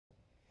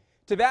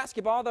To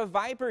basketball, the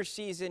Vipers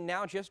season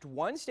now just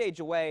one stage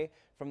away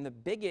from the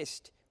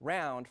biggest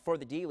round for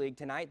the D-League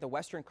tonight, the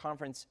Western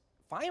Conference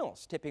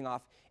Finals tipping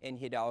off in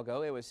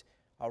Hidalgo. It was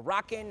a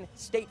rockin'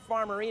 State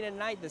Farm Arena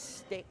tonight.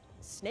 The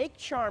Snake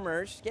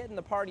Charmers getting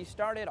the party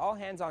started. All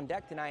hands on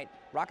deck tonight.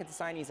 Rockets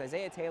signees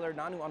Isaiah Taylor,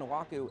 Nanu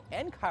Onuaku,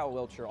 and Kyle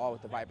Wilcher all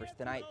with the Vipers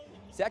tonight.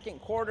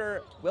 Second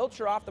quarter,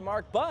 Wilcher off the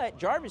mark, but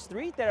Jarvis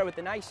Threet there with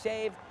a nice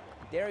save.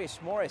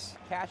 Darius Morris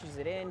cashes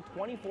it in.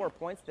 24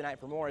 points tonight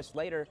for Morris.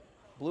 Later,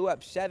 blew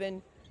up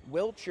 7.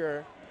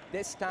 Wilcher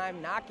this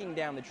time knocking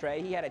down the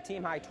tray. He had a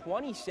team high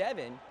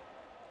 27.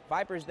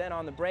 Vipers then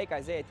on the break.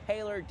 Isaiah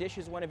Taylor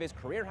dishes one of his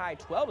career high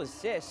 12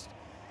 assists.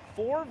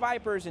 4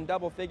 Vipers in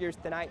double figures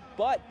tonight,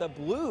 but the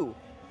Blue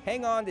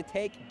hang on to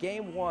take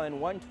game 1,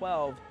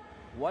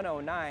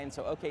 112-109.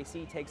 So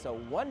OKC takes a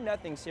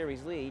 1-0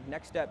 series lead.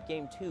 Next up,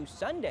 game 2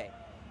 Sunday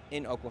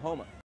in Oklahoma.